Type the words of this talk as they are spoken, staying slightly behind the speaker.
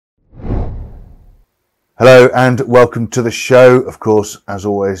Hello and welcome to the show. Of course, as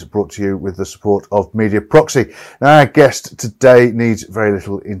always, brought to you with the support of Media Proxy. Now, our guest today needs very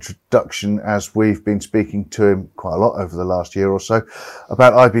little introduction as we've been speaking to him quite a lot over the last year or so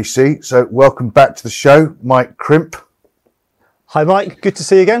about IBC. So welcome back to the show, Mike Crimp. Hi, Mike. Good to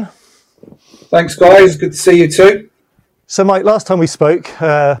see you again. Thanks, guys. Good to see you too. So, Mike, last time we spoke,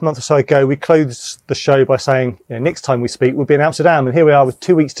 a month or so ago, we closed the show by saying, next time we speak, we'll be in Amsterdam. And here we are with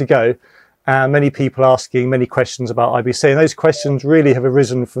 2 weeks to go. And many people asking many questions about IBC. And those questions really have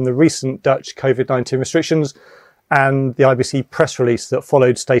arisen from the recent Dutch COVID-19 restrictions and the IBC press release that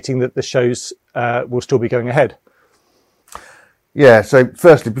followed stating that the shows will still be going ahead. Yeah, so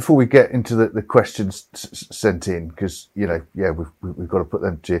firstly, before we get into the questions sent in, because, we've got to put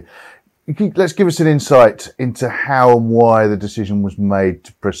them to you, let's give us an insight into how and why the decision was made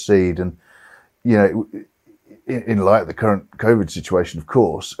to proceed. And, in light of the current COVID situation, of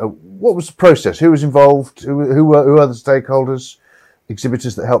course, what was the process? Who was involved? Who are the stakeholders,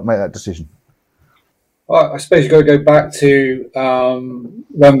 exhibitors that helped make that decision? Well, I suppose you've got to go back to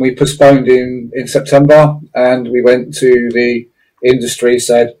when we postponed in September, and we went to the industry,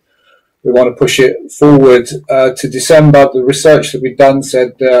 said we want to push it forward to December. The research that we'd done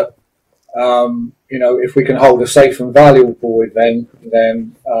said that if we can hold a safe and valuable event,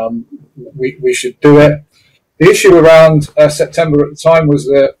 then we should do it. The issue around September at the time was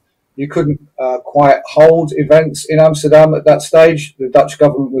that you couldn't quite hold events in Amsterdam at that stage. The Dutch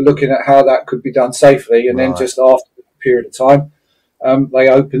government were looking at how that could be done safely, and then just after a period of time, they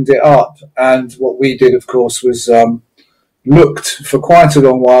opened it up. And what we did, of course, was looked for quite a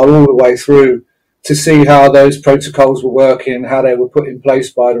long while, all the way through, to see how those protocols were working, how they were put in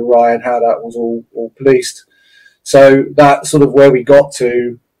place by the RAI, and how that was all policed. So that's sort of where we got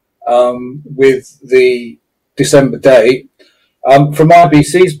to with the December date. From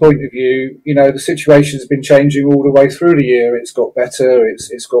IBC's point of view, the situation has been changing all the way through the year. It's got better,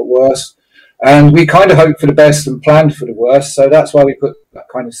 it's got worse. And we kind of hoped for the best and planned for the worst. So that's why we put that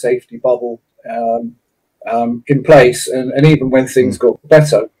kind of safety bubble in place. And even when things got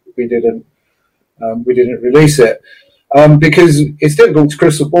better, we didn't release it. Because it's difficult to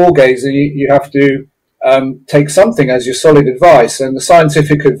crystal ball gaze, and you have to take something as your solid advice. And the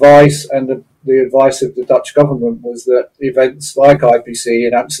scientific advice and the advice of the Dutch government was that events like IBC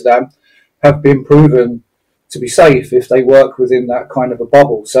in Amsterdam have been proven to be safe if they work within that kind of a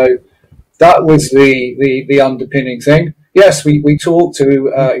bubble. So that was the underpinning thing. Yes, we talked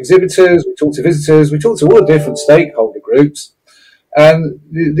to exhibitors, we talked to visitors, we talked to all the different stakeholder groups. And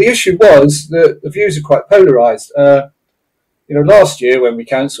the issue was that the views are quite polarised. Last year when we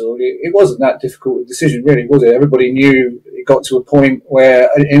cancelled, it wasn't that difficult a decision, really, was it? Everybody knew it got to a point where,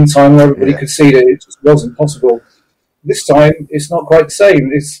 in time, where everybody could see that it just wasn't possible. This time, it's not quite the same.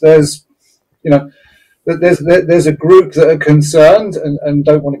 There's a group that are concerned and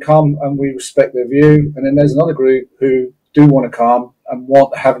don't want to come, and we respect their view. And then there's another group who do want to come and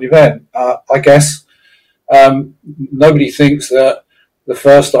want to have an event. I guess nobody thinks that the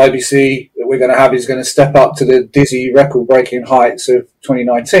first IBC that we're going to have is going to step up to the dizzy record-breaking heights of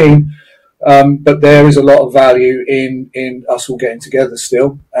 2019. But there is a lot of value in us all getting together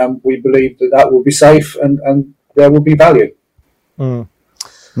still. And we believe that will be safe and there will be value.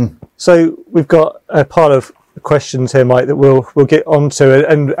 So we've got a part of the questions here, Mike, that we'll get onto.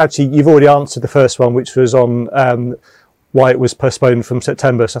 And actually, you've already answered the first one, which was on why it was postponed from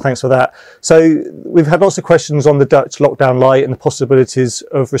September. So thanks for that. So we've had lots of questions on the Dutch lockdown light and the possibilities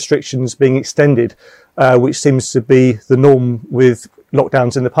of restrictions being extended, which seems to be the norm with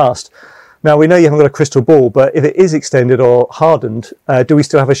lockdowns in the past. Now, we know you haven't got a crystal ball, but if it is extended or hardened, do we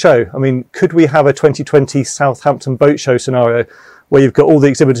still have a show? I mean, could we have a 2020 Southampton boat show scenario where you've got all the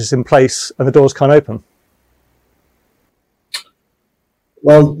exhibitors in place and the doors can't open?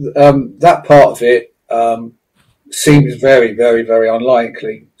 Well, that part of it seems very, very, very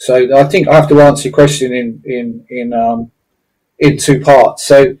unlikely. So I think I have to answer your question in two parts.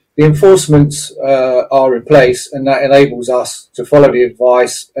 So the enforcements are in place, and that enables us to follow the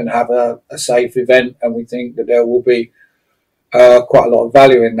advice and have a safe event. And we think that there will be quite a lot of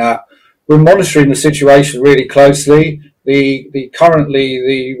value in that. We're monitoring the situation really closely. Currently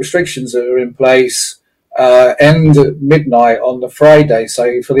the restrictions that are in place end at midnight on the Friday.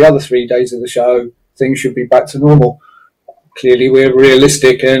 So for the other 3 days of the show, things should be back to normal. Clearly, we're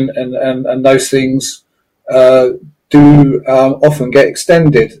realistic, and those things do often get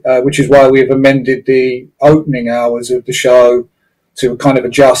extended, which is why we've amended the opening hours of the show to kind of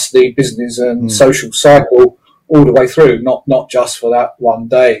adjust the business and social cycle all the way through, not just for that one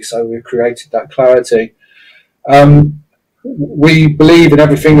day. So we've created that clarity. we believe in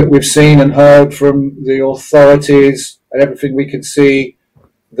everything that we've seen and heard from the authorities and everything we can see,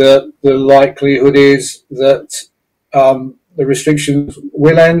 that the likelihood is that the restrictions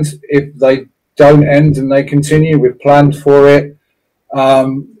will end. If they don't end and they continue, we've planned for it.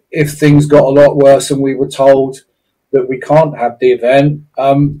 If things got a lot worse and we were told that we can't have the event,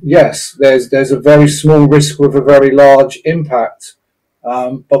 yes, there's a very small risk with a very large impact.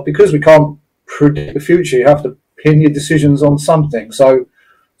 But because we can't predict the future, you have to pin your decisions on something. So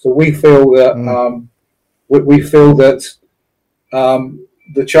we feel that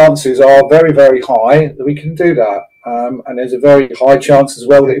the chances are very, very high that we can do that. And there's a very high chance as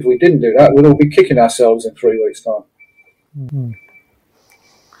well that if we didn't do that, we'd all be kicking ourselves in 3 weeks' time. Mm-hmm.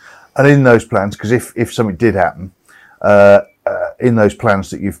 And in those plans, because if something did happen, in those plans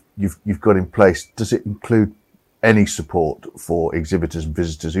that you've got in place, does it include any support for exhibitors and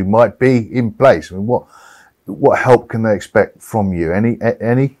visitors who might be in place? I mean, what help can they expect from you?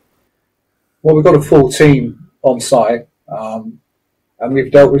 Any? Well, we've got a full team on site, and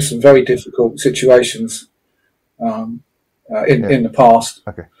we've dealt with some very difficult situations in the past.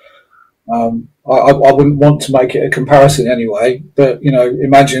 Okay. I wouldn't want to make it a comparison anyway, but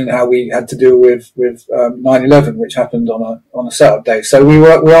imagine how we had to deal with 9/11, which happened on a Saturday. So we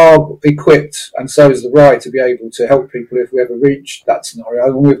are equipped, and so is the RAI, to be able to help people if we ever reach that scenario.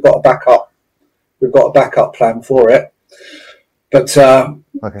 And we've got a backup plan for it. But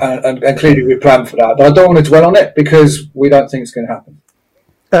Okay. and clearly we plan for that. But I don't want to dwell on it because we don't think it's going to happen.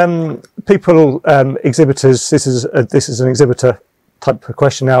 Exhibitors. This is an exhibitor type of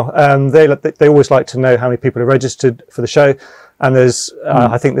question now. They always like to know how many people are registered for the show, and there's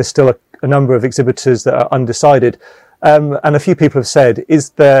I think there's still a number of exhibitors that are undecided. And a few people have said, is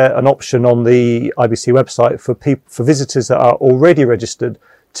there an option on the IBC website for visitors that are already registered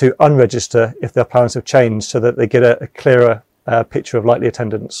to unregister if their plans have changed, so that they get a clearer picture of likely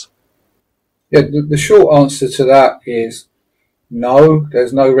attendance? Yeah, the short answer to that is no.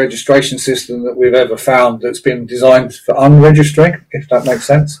 There's no registration system that we've ever found that's been designed for unregistering, if that makes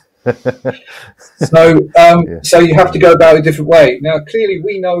sense. So you have to go about it a different way. Now, clearly,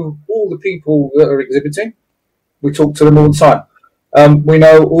 we know all the people that are exhibiting. We talk to them all the time. We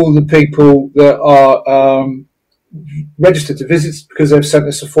know all the people that are registered to visit because they've sent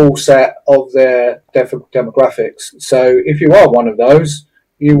us a full set of their demographics. So if you are one of those,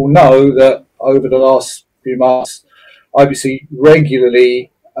 you will know that over the last few months, IBC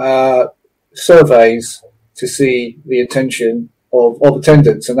regularly surveys to see the intention of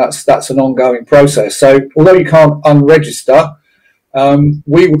attendance, and that's an ongoing process. So although you can't unregister,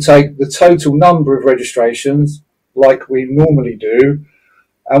 we will take the total number of registrations like we normally do,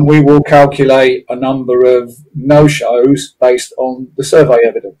 and we will calculate a number of no-shows based on the survey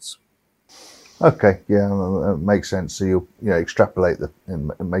evidence. Okay, yeah, that makes sense. So you'll extrapolate and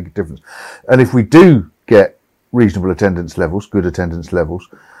make a difference. And if we do get reasonable attendance levels, good attendance levels,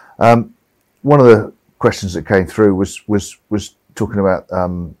 one of the questions that came through was talking about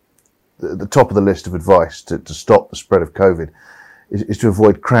the top of the list of advice to stop the spread of COVID is to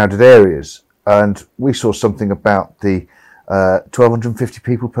avoid crowded areas. And we saw something about the 1,250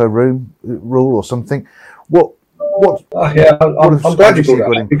 people per room rule or something. I'm glad you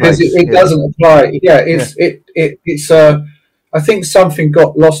brought that because it doesn't apply. Yeah, it's I think something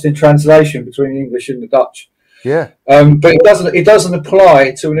got lost in translation between English and the Dutch. Yeah. But it doesn't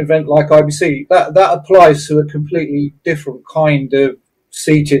apply to an event like IBC. That applies to a completely different kind of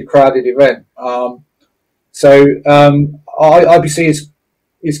seated, crowded event. IBC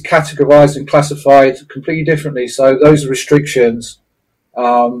is categorized and classified completely differently. So those restrictions,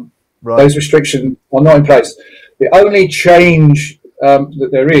 those restrictions are not in place. The only change that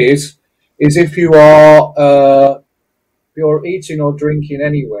there is if you're eating or drinking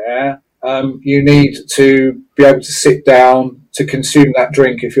anywhere, you need to be able to sit down to consume that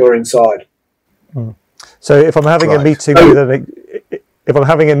drink if you're inside. So if I'm having a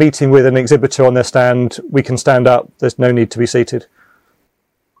meeting with an exhibitor on their stand, we can stand up. There's no need to be seated.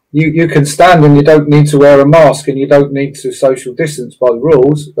 You can stand and you don't need to wear a mask and you don't need to social distance by the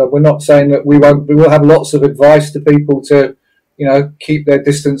rules. But we're not saying that we won't. We will have lots of advice to people to, keep their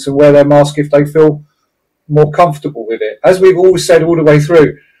distance and wear their mask if they feel more comfortable with it. As we've always said all the way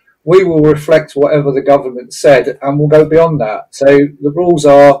through, we will reflect whatever the government said and we'll go beyond that. So the rules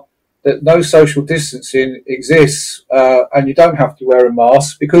are that no social distancing exists and you don't have to wear a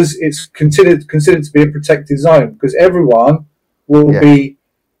mask because it's considered to be a protected zone because everyone will be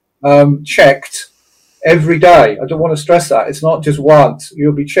checked every day. I don't want to stress that. It's not just once.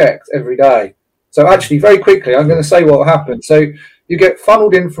 You'll be checked every day. So actually, very quickly, I'm going to say what happened. So you get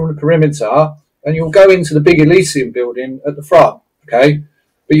funneled in from the perimeter and you'll go into the big Elysium building at the front, okay?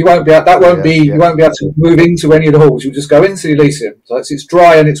 But you won't be able, you won't be able to move into any of the halls. You'll just go into the Elysium. So it's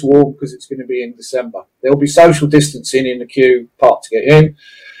dry and it's warm because it's going to be in December. There'll be social distancing in the queue part to get in.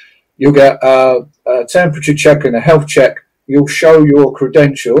 You'll get a temperature check and a health check. You'll show your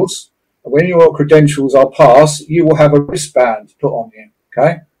credentials. And when your credentials are passed, you will have a wristband put on you,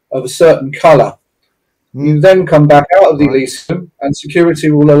 okay, of a certain colour. You then come back out of the Elysium and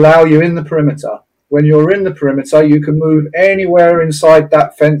security will allow you in the perimeter. When you're in the perimeter, you can move anywhere inside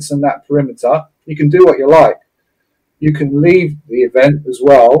that fence and that perimeter. You can do what you like. You can leave the event as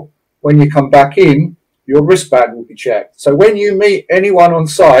well. When you come back in, your wristband will be checked. So when you meet anyone on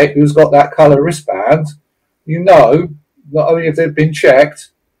site who's got that colour wristband, you know not only if they've been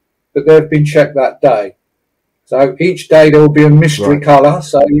checked, but they've been checked that day. So each day there will be a mystery colour.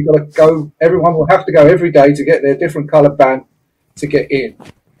 So you've got to go, everyone will have to go every day to get their different colour band to get in.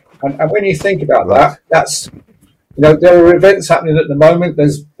 And when you think about that, that's, you know, there are events happening at the moment.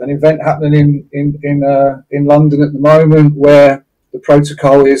 There's an event happening in London at the moment where the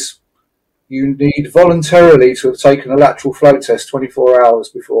protocol is you need voluntarily to have taken a lateral flow test 24 hours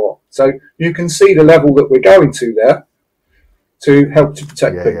before. So you can see the level that we're going to there to help to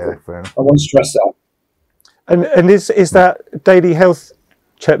protect people. I want to stress that. And is that daily health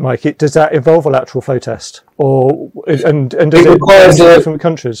check, Mike? Does that involve a lateral flow test, or and does it require different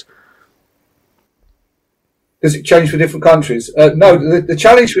countries? Does it change for different countries? No, the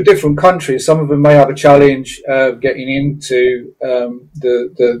challenge for different countries. Some of them may have a challenge getting into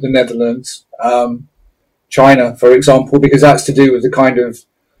the Netherlands, China, for example, because that's to do with the kind of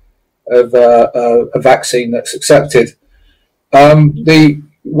a vaccine that's accepted.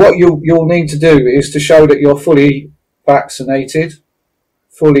 What you'll need to do is to show that you're fully vaccinated,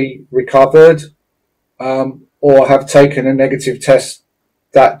 fully recovered, or have taken a negative test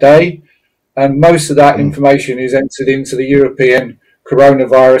that day. And most of that information is entered into the European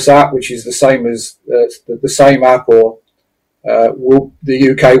coronavirus app, which is the same as the same app, or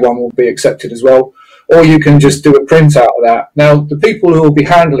the UK one will be accepted as well. Or you can just do a printout of that. Now, the people who will be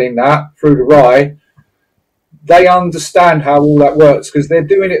handling that through the RAI, they understand how all that works because they're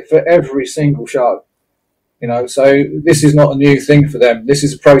doing it for every single show. You know, so this is not a new thing for them. This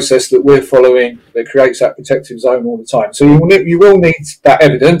is a process that we're following that creates that protective zone all the time. So you will need that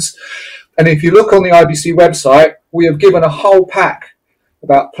evidence. And if you look on the IBC website, we have given a whole pack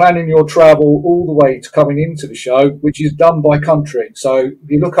about planning your travel all the way to coming into the show, which is done by country. So if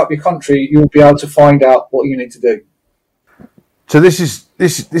you look up your country, you'll be able to find out what you need to do. So this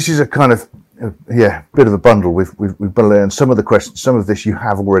is a kind of bit of a bundle. We've bundled in some of the questions. Some of this you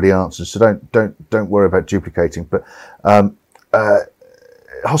have already answered, so don't worry about duplicating. But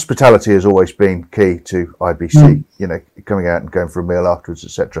hospitality has always been key to IBC. You know, coming out and going for a meal afterwards,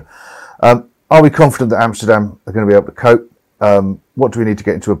 etc. Are we confident that Amsterdam are going to be able to cope? What do we need to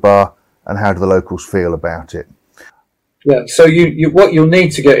get into a bar, and how do the locals feel about it? Yeah, so you what you'll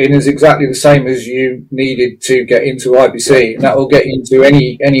need to get in is exactly the same as you needed to get into IBC, and that will get you into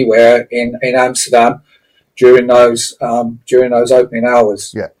anywhere in Amsterdam during those opening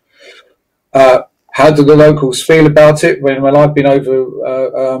hours. Yeah. How do the locals feel about it? When I've been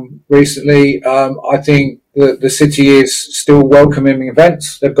over recently, I think the city is still welcoming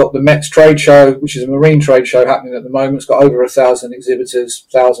events. They've got the Mets trade show, which is a marine trade show happening at the moment. It's got over 1,000 exhibitors,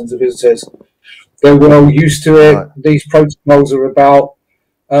 thousands of visitors. They're well used to it. Right. These protocols are about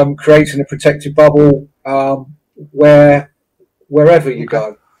creating a protected bubble wherever you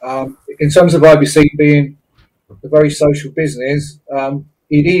go. In terms of IBC being a very social business,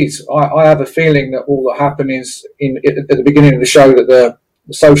 it is. I have a feeling that all that happen is at the beginning of the show that the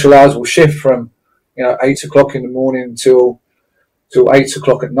social hours will shift from 8 o'clock in the morning till 8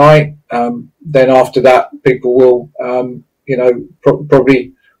 o'clock at night. Then after that, people will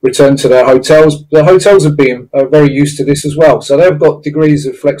probably return to their hotels. The hotels have been very used to this as well. So they've got degrees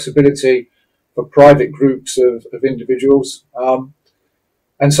of flexibility for private groups of individuals.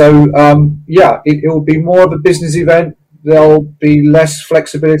 And so, it will be more of a business event. There'll be less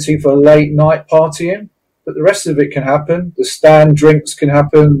flexibility for late night partying, but the rest of it can happen. The stand drinks can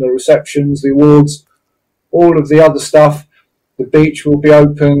happen, the receptions, the awards, all of the other stuff. The beach will be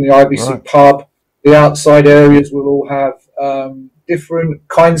open, the IBC pub, the outside areas will all have different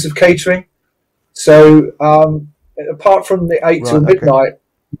kinds of catering. So apart from the 8 till midnight,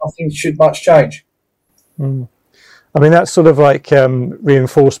 nothing should much change. I mean, that's sort of like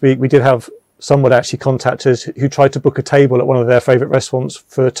reinforced. We did have someone actually contact us who tried to book a table at one of their favourite restaurants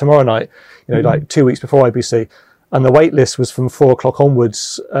for tomorrow night, like 2 weeks before IBC. And the wait list was from 4 o'clock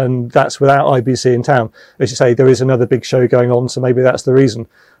onwards, and that's without IBC in town. As you say, there is another big show going on, so maybe that's the reason.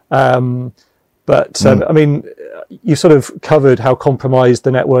 But I mean, you sort of covered how compromised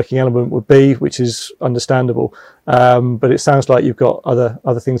the networking element would be, which is understandable. But it sounds like you've got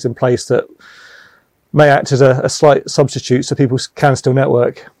other things in place that may act as a slight substitute so people can still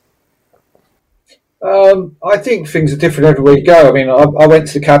network. I think things are different everywhere you go. I mean, I went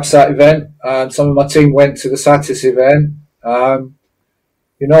to the CabSat event, and some of my team went to the Satis event.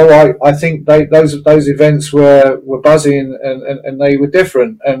 I think those events were buzzing and they were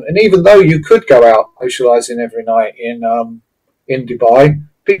different. And even though you could go out socialising every night in Dubai,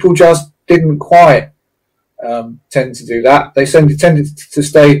 people just didn't quite tend to do that. They tended to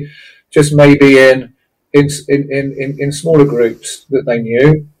stay just maybe in smaller groups that they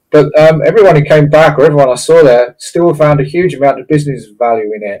knew. But everyone who came back, or everyone I saw there, still found a huge amount of business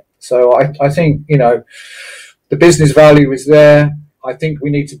value in it. So I think, the business value is there. I think we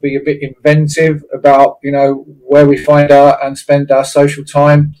need to be a bit inventive about, where we find and spend our social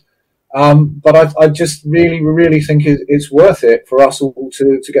time. But I just really, really think it's worth it for us all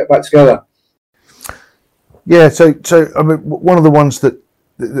to get back together. Yeah. So I mean, one of the ones that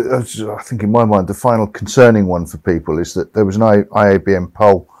I think in my mind, the final concerning one for people is that there was an IABM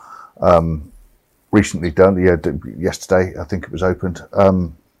poll recently done. Yesterday, I think it was opened.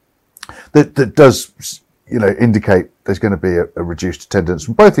 That does, indicate there's going to be a reduced attendance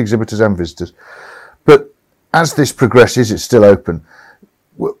from both exhibitors and visitors. But as this progresses, it's still open.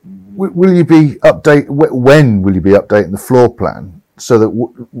 Will you be when will you be updating the floor plan so that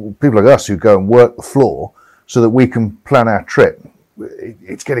people like us who go and work the floor, so that we can plan our trip?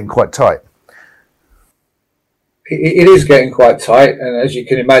 It's getting quite tight. It is getting quite tight, and as you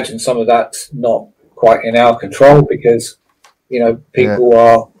can imagine, some of that's not quite in our control because people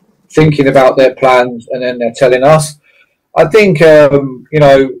are thinking about their plans and then they're telling us. I think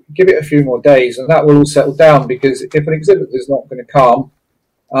give it a few more days and that will all settle down, because if an exhibitor is not going to come,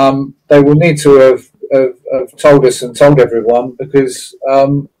 they will need to have told us and told everyone, because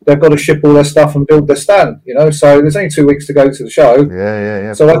they've got to ship all their stuff and build their stand. So there's only 2 weeks to go to the show.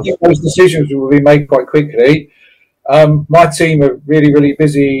 Yeah. So I think those decisions will be made quite quickly. My team are really, really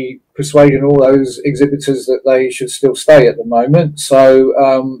busy persuading all those exhibitors that they should still stay at the moment. So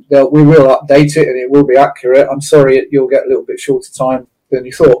we will update it and it will be accurate. I'm sorry you'll get a little bit shorter time than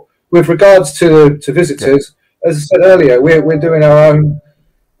you thought. With regards to visitors, as I said earlier, we're doing our own.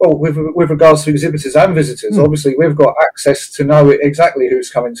 Well, with regards to exhibitors and visitors, obviously we've got access to know exactly who's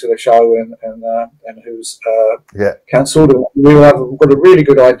coming to the show and who's cancelled. We've got a really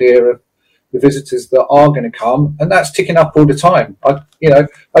good idea of the visitors that are going to come, and that's ticking up all the time.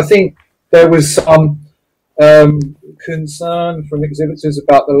 I think there was some concern from exhibitors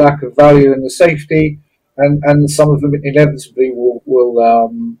about the lack of value and the safety, and some of them inevitably will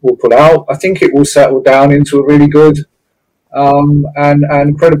pull out. I think it will settle down into a really good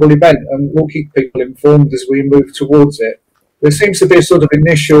and credible event, and we'll keep people informed as we move towards it. There seems to be a sort of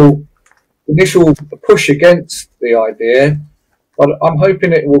initial push against the idea, but I'm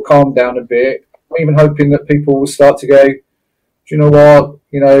hoping it will calm down a bit. I'm even hoping that people will start to go, do you know what?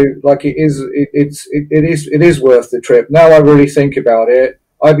 Like it is worth the trip. Now I really think about it.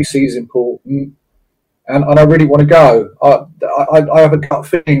 IBC is important, and I really want to go. I have a gut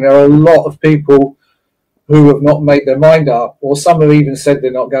feeling there are a lot of people who have not made their mind up, or some have even said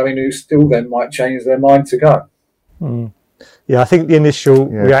they're not going, who still then might change their mind to go. Yeah, I think the initial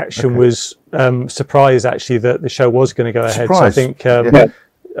reaction was surprise, actually, that the show was going to go ahead. Surprise. So I think,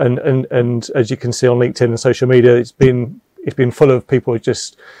 and as you can see on LinkedIn and social media, it's been full of people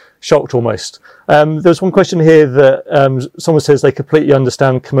just shocked almost. There's one question here that someone says they completely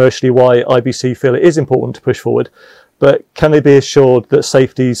understand commercially why IBC feel it is important to push forward, but can they be assured that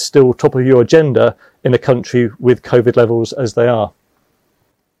safety is still top of your agenda in a country with COVID levels as they are?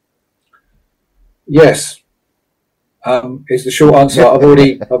 Yes, is the short answer. I've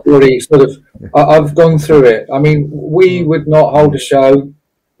already I've gone through it. I mean, we would not hold a show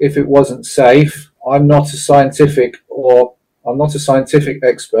if it wasn't safe. I'm not a scientific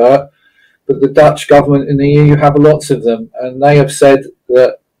expert, but the Dutch government in the EU have lots of them, and they have said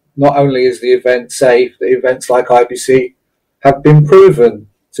that not only is the event safe, the events like IBC have been proven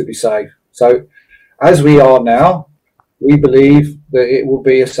to be safe. So as we are now, we believe that it will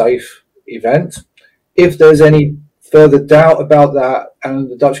be a safe event. If there's any further doubt about that and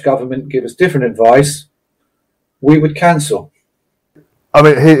the Dutch government give us different advice, we would cancel. I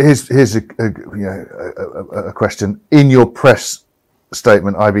mean, here's a question. In your press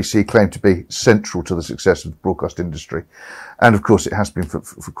statement, IBC claimed to be central to the success of the broadcast industry, and of course it has been for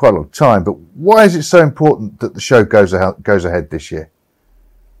quite a long time. But why is it so important that the show goes ahead this year?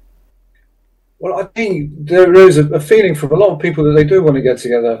 Well, I think there is a feeling from a lot of people that they do want to get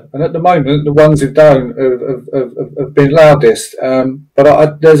together, and at the moment, the ones who don't have been loudest.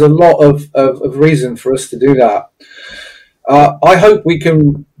 But there's a lot of reason for us to do that. I hope we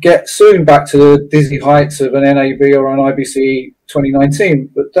can get soon back to the dizzy heights of an NAB or an IBC 2019,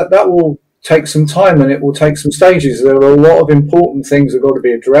 but that will take some time and it will take some stages. There are a lot of important things that have got to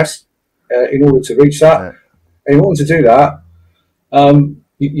be addressed in order to reach that. Yeah. In order to do that,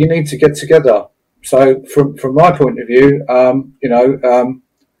 you need to get together. So from my point of view, I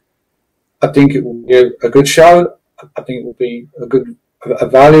think it will be a good show. I think it will be a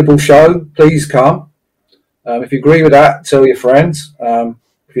valuable show. Please come. If you agree with that, tell your friends.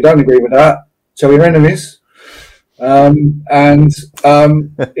 If you don't agree with that, tell your enemies. If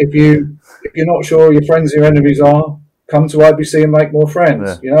you're not sure who your friends or your enemies are, come to IBC and make more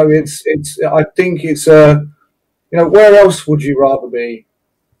friends. Yeah. I think it's where else would you rather be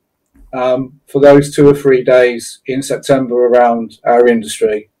for those 2 or 3 days in September around our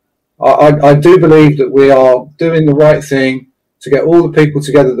industry? I do believe that we are doing the right thing to get all the people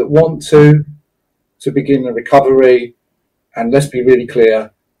together that want to begin the recovery. And let's be really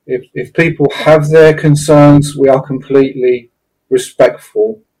clear, if people have their concerns, we are completely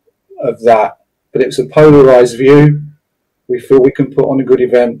respectful of that. But it's a polarised view. We feel we can put on a good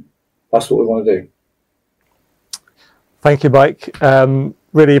event. That's what we want to do. Thank you, Mike.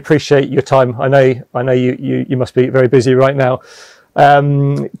 Really appreciate your time. I know you must be very busy right now.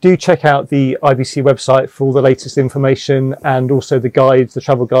 Do check out the IBC website for all the latest information and also the guides, the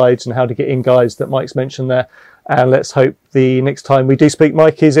travel guides and how to get in guides that Mike's mentioned there. And let's hope the next time we do speak,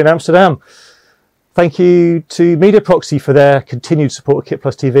 Mike, is in Amsterdam. Thank you to Media Proxy for their continued support of Kit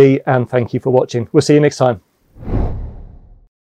Plus TV, and thank you for watching. We'll see you next time.